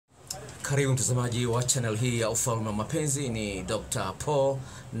Karibu mtazamaji wa channel hii ya ufalme wa mapenzi. Ni Dr. Paul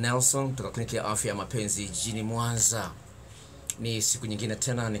Nelson kutoka kliniki ya afya ya mapenzi jijini Mwanza. Ni siku nyingine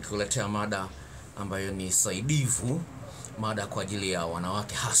tena nikuletea mada ambayo ni saidivu, mada kwa ajili ya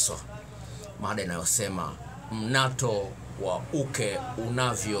wanawake haswa. Mada inayosema mnato wa uke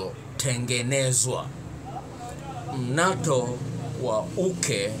unavyotengenezwa. Mnato wa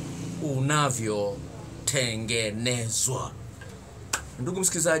uke unavyotengenezwa. Ndugu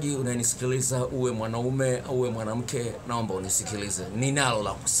msikilizaji unayenisikiliza, uwe mwanaume au uwe mwanamke, naomba unisikilize. Ninalo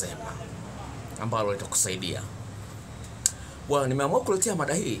la kusema ambalo litakusaidia. Bwana, nimeamua kuletea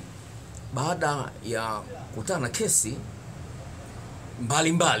mada hii baada ya kukutana na kesi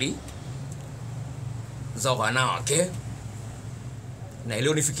mbalimbali za wanawake, na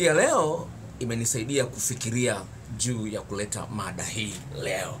iliyonifikia leo imenisaidia kufikiria juu ya kuleta mada hii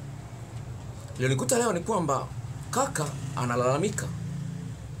leo. Iliyonikuta leo ni kwamba kaka analalamika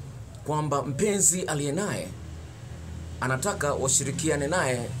kwamba mpenzi aliyenaye anataka washirikiane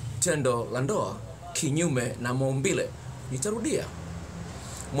naye tendo la ndoa kinyume na maumbile. Nitarudia.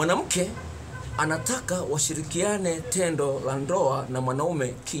 Mwanamke anataka washirikiane tendo la ndoa na mwanaume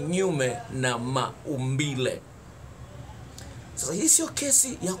kinyume na maumbile. Sasa hii sio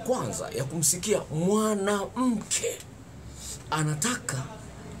kesi ya kwanza ya kumsikia mwanamke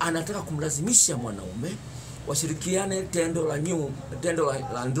anataka kumlazimisha mwanaume washirikiane tendo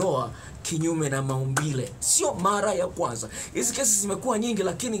la ndoa kinyume na maumbile. Sio mara ya kwanza. Hizi kesi zimekuwa nyingi,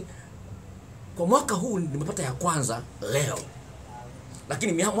 lakini kwa mwaka huu nimepata ya kwanza leo.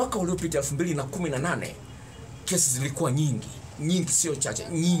 Lakini mwaka uliopita 2018 kesi zilikuwa nyingi, sio chache,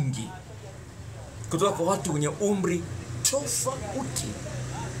 nyingi, kutoka kwa watu wenye umri tofauti,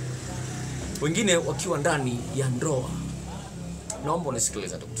 wengine wakiwa ndani ya ndoa. Naomba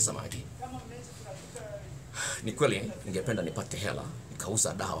unisikilize ndugu mtazamaji. Ni kweli ningependa nipate hela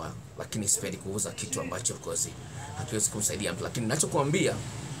nikauza dawa, lakini sipendi kuuza kitu ambacho hakiwezi kumsaidia mtu. Lakini ninachokuambia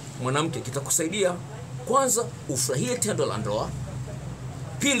mwanamke kitakusaidia. Kwanza, ufurahie tendo la ndoa.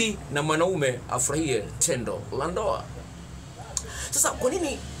 Pili, na mwanaume afurahie tendo la ndoa. Sasa kwa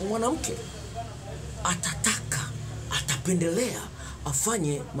nini mwanamke atapendelea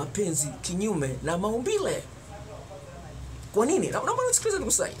afanye mapenzi kinyume na maumbile? Kwa nini? Naomba nisikilize ndugu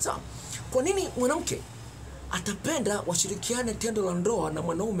msikilizaji. Sawa. Kwa nini mwanamke atapenda washirikiane tendo la ndoa na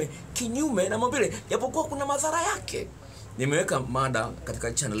mwanaume kinyume na maumbile, japokuwa kuna madhara yake? Nimeweka mada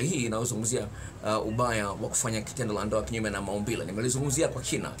katika channel hii inayozungumzia ubaya wa kufanya tendo la ndoa kinyume na maumbile. Nimelizungumzia kwa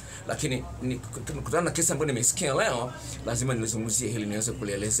kina, lakini kutokana na kesi ambayo nimesikia leo, lazima nilizungumzie hili niweze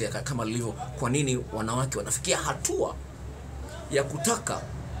kulielezea kama lilivyo. Kwa nini wanawake wanafikia hatua ya kutaka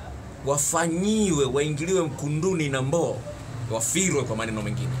waingiliwe mkunduni na mboo, wafirwe kwa maneno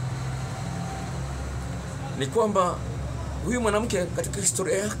mengine? Ni kwamba huyu mwanamke katika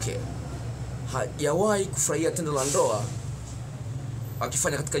historia yake hajawahi kufurahia tendo la ndoa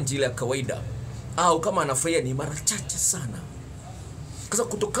akifanya katika njia ya kawaida, au kama anafurahia ni mara chache sana. Kwa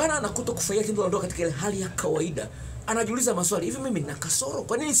kutokana na kutokufurahia tendo la ndoa katika ile hali ya kawaida, anajiuliza maswali, hivi mimi nina kasoro?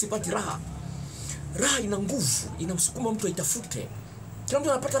 Kwa nini sipati raha? Raha ina nguvu, inamsukuma mtu aitafute. Kila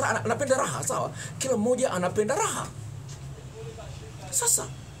mtu anapenda raha, sawa? Kila mmoja anapenda raha. Sasa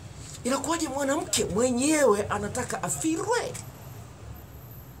inakuwaje mwanamke mwenyewe anataka afirwe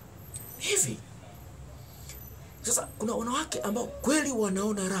hivi? Sasa kuna wanawake ambao kweli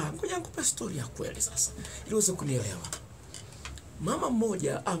wanaona raha. Ngoja nikupe story ya kweli sasa ili uweze kunielewa. Mama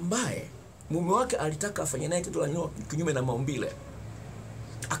mmoja ambaye mume wake alitaka afanye naye tendo la ndoa kinyume na maumbile,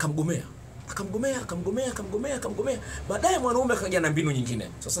 akamgomea. Baadaye mwanaume akaja na mbinu nyingine.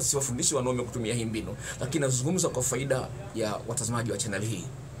 Sasa siwafundishi wanaume kutumia hii mbinu, lakini nazungumza kwa faida ya watazamaji wa channel hii.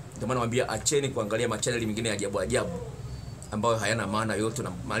 Ndio maana nawaambia acheni kuangalia machannel mengine ya ajabu ambayo hayana maana yote,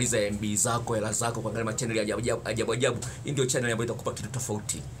 na maliza MB zako, hela zako kuangalia machannel ya ajabu. Hii ndio channel ambayo itakupa kitu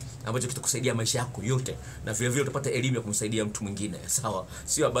tofauti ambacho kitakusaidia maisha yako yote, na vile vile utapata elimu ya kumsaidia mtu mwingine. Sawa?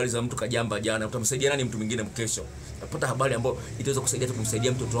 Sio habari za mtu kajamba jana, utamsaidia nani mtu mwingine mkesho. Utapata habari ambayo itaweza kusaidia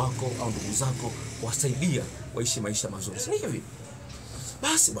kumsaidia mtoto wako au ndugu zako, kuwasaidia waishi maisha mazuri. Si hivi?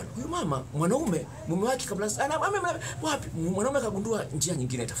 Basi bwana, huyu mwanaume mume wake kabla mwanaume akagundua njia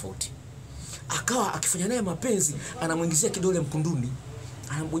nyingine tofauti. Akawa akifanya naye mapenzi, anamuingizia kidole mkunduni,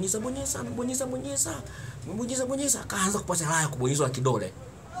 anambonyeza, akaanza kupata raha kubonyezwa kidole.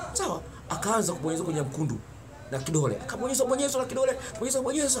 Sawa? Akaanza kubonyeza kwenye mkundu na kidole, akabonyeza na kidole,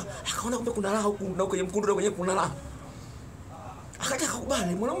 akaona kumbe kuna raha huku na kwenye mkundu na kwenye kuna raha. Akataka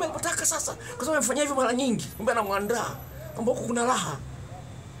kukubali. Mwanaume alipotaka sasa, kwa sababu amefanya hivyo mara nyingi, kumbe anamwandaa kwamba huko kuna raha.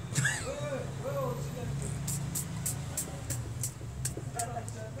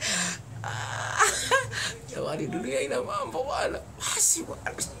 Jamani, dunia ina mambo bwana. Basi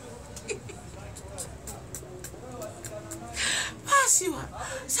bwana. umefundishiwa.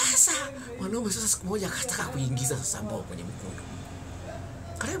 Sasa mwanaume sasa siku moja akataka kuingiza sasa mbao kwenye mkundu.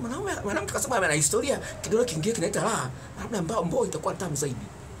 Kale mwanamke kasema ana historia, kidole kingine kinaita raha, labda mbao itakuwa tamu zaidi.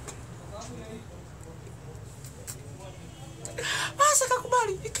 Basi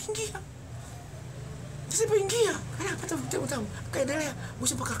akakubali, ikaingia. Isipoingia, anapata mtego tamu, kaendelea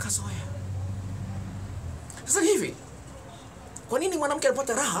mwisho mpaka kazoea. Sasa hivi, kwa nini mwanamke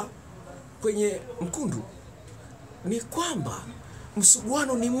anapata raha kwenye mkundu? Ni kwamba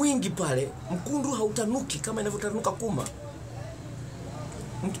msuguano ni mwingi pale, mkundu hautanuki kama inavyotanuka kuma.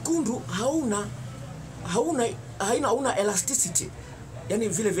 Mkundu hauna elasticity. Yaani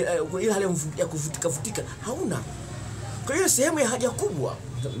vile ile hali ya kuvutika hauna. Kwa hiyo sehemu ya haja kubwa,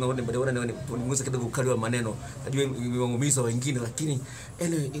 naona nimuulize kidogo ukali wa maneno, najua imeumiza wengine, lakini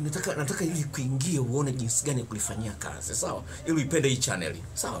nataka ili kuingie uone jinsi gani kulifanyia kazi, sawa? Ili uipende hii channel,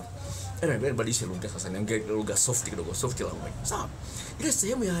 sawa? Badilisha lugha sasa, niongee lugha soft kidogo, soft language, sawa? Ile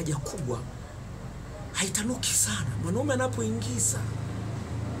sehemu ya haja kubwa haitanuki sana. Mwanaume anapoingiza,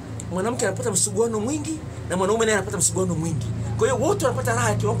 mwanamke anapata msuguano mwingi na mwanaume naye anapata msuguano mwingi. Kwa hiyo wote wanapata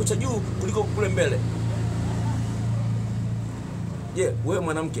raha kiwango cha juu kuliko kule mbele. Wewe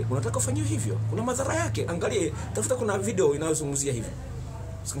mwanamke unataka ufanywe hivyo? Kuna madhara yake. Angalia, tafuta kuna video inayozungumzia hivyo.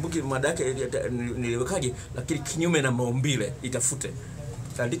 Sikumbuki mada yake niliwekaje, lakini kinyume na maumbile itafute.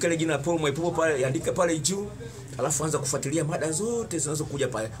 Andika ile jina Paul Mwaipopo pale, andika pale juu, alafu anza kufuatilia mada zote zinazokuja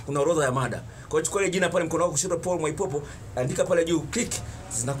pale. Kuna orodha ya mada. Kwa hiyo chukua ile jina pale mkono wako kushoto Paul Mwaipopo, andika pale juu, click,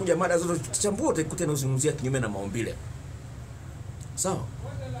 zinakuja mada zote, chambua utakuta inazungumzia kinyume na maumbile. Sawa?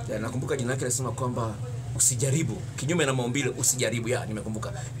 Nakumbuka jina lake linasema kwamba usijaribu kinyume na maumbile, usijaribu.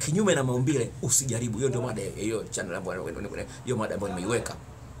 Nimekumbuka. Kinyume na maumbile usijaribu. Hiyo ndio mada hiyo channel ambayo hiyo mada ambayo nimeiweka.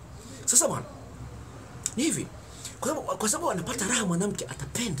 Sasa bwana, ni hivi. Kwa sababu anapata raha mwanamke,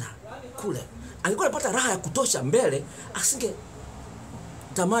 atapenda kule. Alikuwa anapata raha ya kutosha mbele, asinge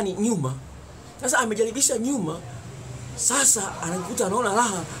tamani nyuma. Sasa amejaribisha nyuma. Sasa anakuta anaona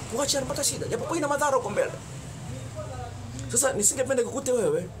raha, kuacha anapata shida. Japo ina madhara huko mbele. Sasa nisingependa kukute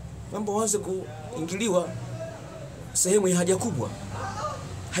wewe mambo waanze kuingiliwa sehemu ya haja kubwa.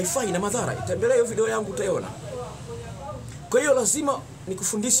 Haifai na madhara. Tembelea hiyo video yangu utaiona. Kwa hiyo lazima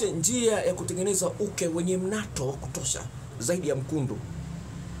nikufundishe njia ya kutengeneza uke wenye mnato wa kutosha zaidi ya mkundu.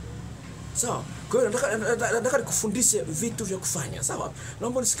 Sawa? Kwa hiyo nataka nikufundishe vitu vya kufanya, sawa?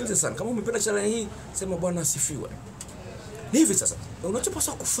 Naomba nisikilize sana. Kama umependa channel hii, sema Bwana asifiwe. Ni hivi sasa,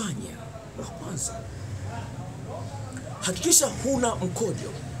 unachopaswa kufanya, la kwanza, hakikisha huna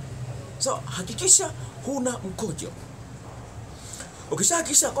mkojo. Sawa? Hakikisha huna mkojo.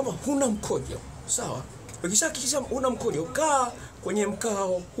 Ukishahakikisha kwamba huna mkojo, sawa? Ukishahakikisha huna mkojo, kaa kwenye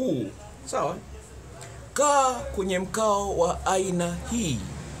mkao huu, sawa? Kaa kwenye mkao wa aina hii.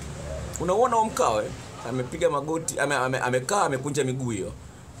 Unaona wa mkao, amepiga magoti, amekaa, amekunja miguu hiyo.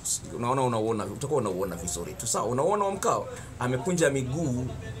 Unaona, utakuwa unauona vizuri tu, sawa? Unaona wa mkao, amekunja miguu,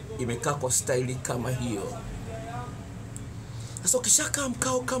 imekaa kwa staili kama hiyo. Sasa ukishakaa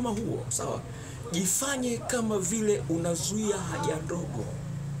mkao kama huo, sawa? Jifanye kama vile unazuia haja ndogo.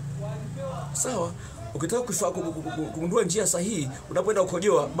 Sawa? Ukitaka kugundua njia sahihi, unapoenda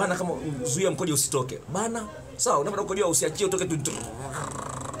kukojoa, bana kama zuia mkojo usitoke. Bana, sawa? Unapoenda kukojoa usiachie utoke tu.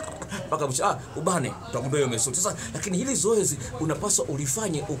 Mpaka ubane, utagundua hiyo misuli. Sasa lakini hili zoezi unapaswa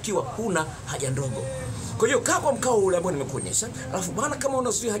ulifanye ukiwa huna haja ndogo. Kwa hiyo kaa kwa mkao ule ambao nimekuonyesha, alafu bana kama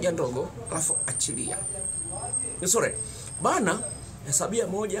unazuia haja ndogo, alafu achilia. Sorry. Bana, hesabia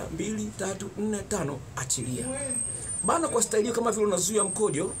 1, 2, 3, 4, 5, achilia. Bana kwa staili kama vile unazuia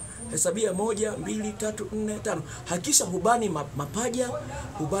mkojo, hesabia 1, 2, 3, 4, 5. Hakikisha hubani mapaja,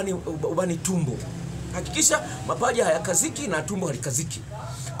 hubani tumbo. Hakikisha mapaja hayakaziki na tumbo halikaziki.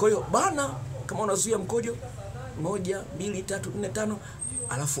 Kwa hiyo bana kama unazuia mkojo, 1, 2, 3, 4, 5,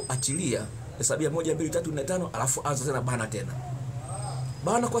 alafu achilia. Hesabia 1, 2, 3, 4, 5, alafu anza tena bana tena.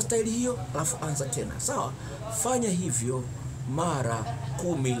 Bana kwa staili hiyo, alafu anza tena. Sawa? Fanya hivyo mara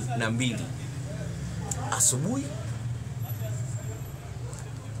 12. Asubuhi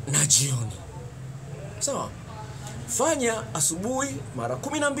na jioni. Sawa? Fanya asubuhi mara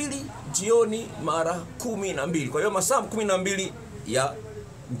 12, jioni mara 12. Kwa hiyo masaa 12 ya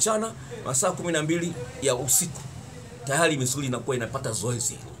mchana, masaa 12 ya usiku. Tayari misuli inakuwa inapata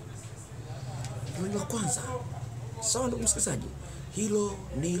zoezi. Hilo ni la kwanza. Sawa ndugu msikilizaji? Hilo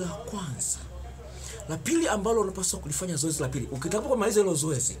ni la kwanza. La pili ambalo unapaswa kulifanya zoezi la pili. Ukitaka kumaliza hilo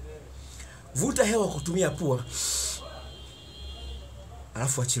zoezi, vuta hewa kwa kutumia pua.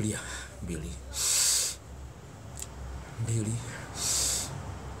 Alafu achilia. 2, 3,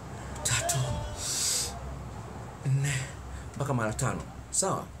 4 mpaka mara 5.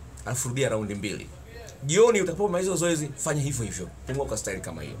 Sawa? Alafu rudia raundi 2. Jioni utakapomaliza zoezi fanya hivyo hivyo. Pumua kwa style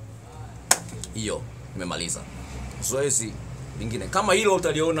kama hiyo. Hiyo nimemaliza. Zoezi lingine kama hilo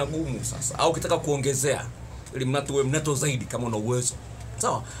utaliona gumu sasa, au ukitaka kuongezea ili mnato uwe mnato zaidi kama una uwezo.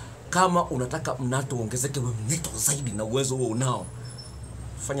 Sawa? Kama unataka mnato uongezeke uwe mnato zaidi na uwezo huo unao,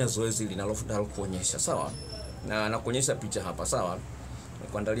 fanya zoezi linalokuonyesha. Sawa? Na nakuonyesha picha hapa. Sawa?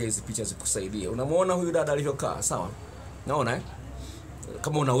 Nikuandalia hizi picha zikusaidie. Unamuona huyu dada alivyokaa? Sawa? Naona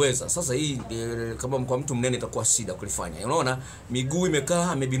kama unaweza. Sasa hii kama kwa mtu mnene itakuwa shida kulifanya. Unaona miguu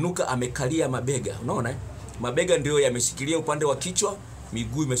imekaa, amebinuka, amekalia mabega. Unaona mabega ndio yameshikilia upande wa kichwa,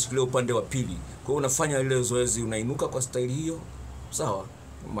 miguu imeshikilia upande wa pili. Kwa hiyo unafanya ile zoezi, unainuka kwa staili hiyo. Sawa?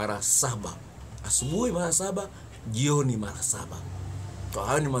 Mara 7. Asubuhi mara 7, jioni mara 7. Kwa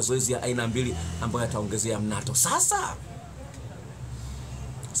hayo ni mazoezi ya aina mbili ambayo yataongezea mnato. Sasa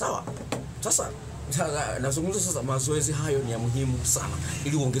sawa. Sasa nazungumza sasa, mazoezi hayo ni ya muhimu sana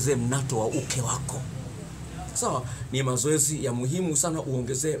ili uongezee mnato wa uke wako. Sawa? Ni mazoezi ya muhimu sana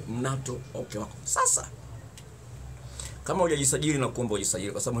uongezee mnato wa uke wako. Sasa kama hujajisajili na kuomba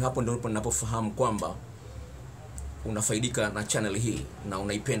ujisajili, kwa sababu hapo ndipo ninapofahamu kwamba unafaidika na channel hii na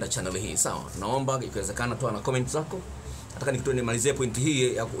unaipenda channel hii. Sawa? Naomba ikiwezekana toa na comment zako. Nataka nikitoe nimalizie point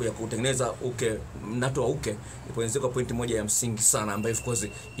hii ya kutengeneza uke, mnato wa uke, nipoanze kwa point moja ya msingi sana ambayo of course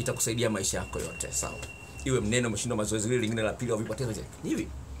itakusaidia maisha yako yote. Sawa? Iwe mnene umeshindwa mazoezi lile lingine la pili au vipoteza je. Hivi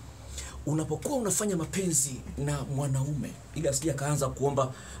unapokuwa unafanya mapenzi na mwanaume ili asije kaanza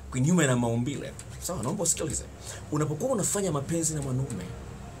kuomba kinyume na maumbile. Sawa? Naomba usikilize. Unapokuwa unafanya mapenzi na mwanaume,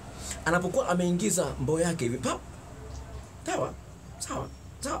 anapokuwa ameingiza mbao yake hivi pap. Sawa? Sawa?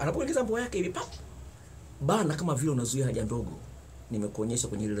 Sawa, anapoingiza mbao yake hivi pap, bana kama vile unazuia haja ndogo. Nimekuonyesha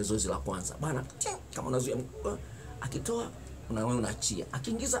kwenye ile zoezi la kwanza. Bana kama unazuia, akitoa unaachia.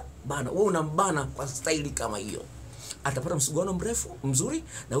 Akiingiza bana, wewe unambana kwa staili kama hiyo. Atapata msuguano mrefu mzuri,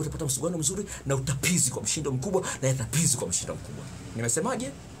 na utapata msuguano mzuri na utapizi kwa mshindo mkubwa, na yatapizi kwa mshindo mkubwa.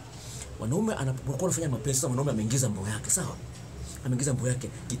 Nimesemaje? Wanaume anapokuwa anafanya mapenzi, mwanaume ameingiza mbao yake. Sawa? Ameingiza mbao yake,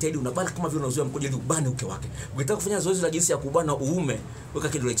 jitahidi unabana kama vile unazuia mkojo ili ubane uke wake. Ukitaka kufanya zoezi la jinsi ya kubana uume, weka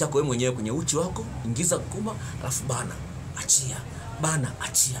kidole chako wewe mwenyewe kwenye uchi wako, ingiza kuma, alafu bana, achia, bana,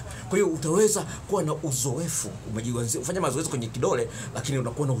 achia. Kwa hiyo utaweza kuwa na uzoefu, umejianzia ufanya mazoezi kwenye kidole, lakini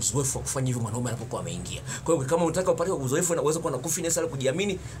unakuwa na uzoefu wa kufanya hivyo mwanaume anapokuwa ameingia. Kwa hiyo kama unataka upate uzoefu na uweze kuwa na confidence na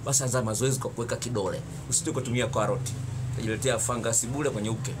kujiamini, basi anza mazoezi kwa kuweka kidole. Usije kutumia karoti, utajiletea fungus bure kwenye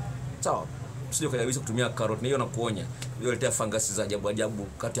uke. Sawa? Usije kujaribu kutumia karoti, hiyo nakuonya. Unaletea fungus za ajabu ajabu,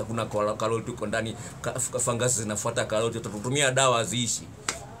 kati hakuna karoti uko ndani, fungus zinafuata karoti, utatumia dawa ziishi.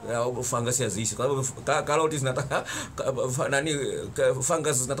 Fungus haziishi. Kwa sababu karoti zinataka nani,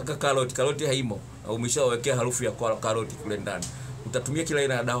 fungus zinataka karoti haimo. Au umeshawekea harufu ya karoti kule ndani. Utatumia kila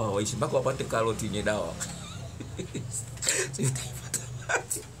aina ya dawa hawaishi mpaka wapate karoti yenye dawa.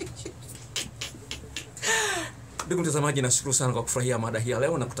 Ndugu mtazamaji, nashukuru sana kwa kufurahia mada hii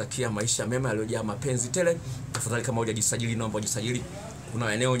leo na kutakia maisha mema yaliyojaa mapenzi tele. Tafadhali kama hujajisajili, naomba ujisajili.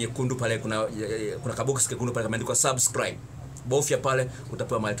 Kuna eneo nyekundu pale, kuna kabox kekundu pale kameandikwa subscribe. Bofya pale,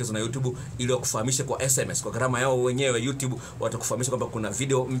 utapewa maelekezo na YouTube ili wakufahamishe kwa SMS. Kwa gharama yao wenyewe YouTube watakufahamisha kwamba kuna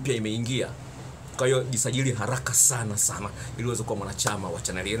video mpya imeingia. Kwa hiyo jisajili haraka sana ili uweze kuwa mwanachama wa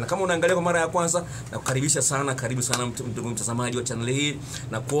channel hii. Na kama unaangalia kwa mara ya kwanza, na kukaribisha sana, karibu sana mtazamaji wa channel hii,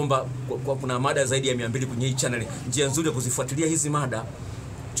 na kuomba kwa kuna mada zaidi ya 200 kwenye hii channel. Njia nzuri ya kuzifuatilia hizi mada,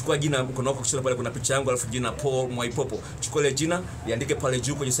 chukua jina mkono wako kushoto pale, kuna picha yangu alafu jina Paul Mwaipopo. Chukua ile jina, liandike pale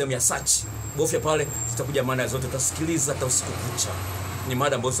juu kwenye sehemu ya search. Bofya pale, zitakuja mada zote, utasikiliza hata usiku kucha. Ni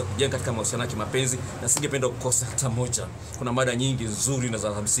mada ambazo zitakujenga katika mahusiano ya kimapenzi na singependa kukosa hata moja. Kuna mada nyingi nzuri na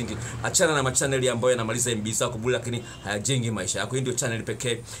za msingi. Achana na machaneli ambayo yanamaliza MB zako bure lakini hayajengi maisha yako. Hii ndio channel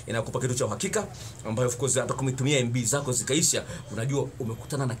pekee inakupa kitu cha uhakika, ambayo of course hata kumitumia MB zako zikaisha, unajua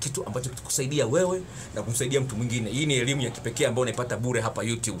umekutana na kitu ambacho kitakusaidia wewe na kumsaidia mtu mwingine. Hii ni elimu ya kipekee ambayo unaipata bure hapa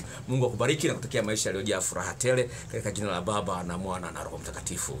YouTube. Mungu akubariki na kutakia maisha yaliyojaa furaha tele katika jina la Baba na Mwana na Roho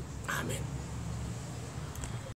Mtakatifu. Amen.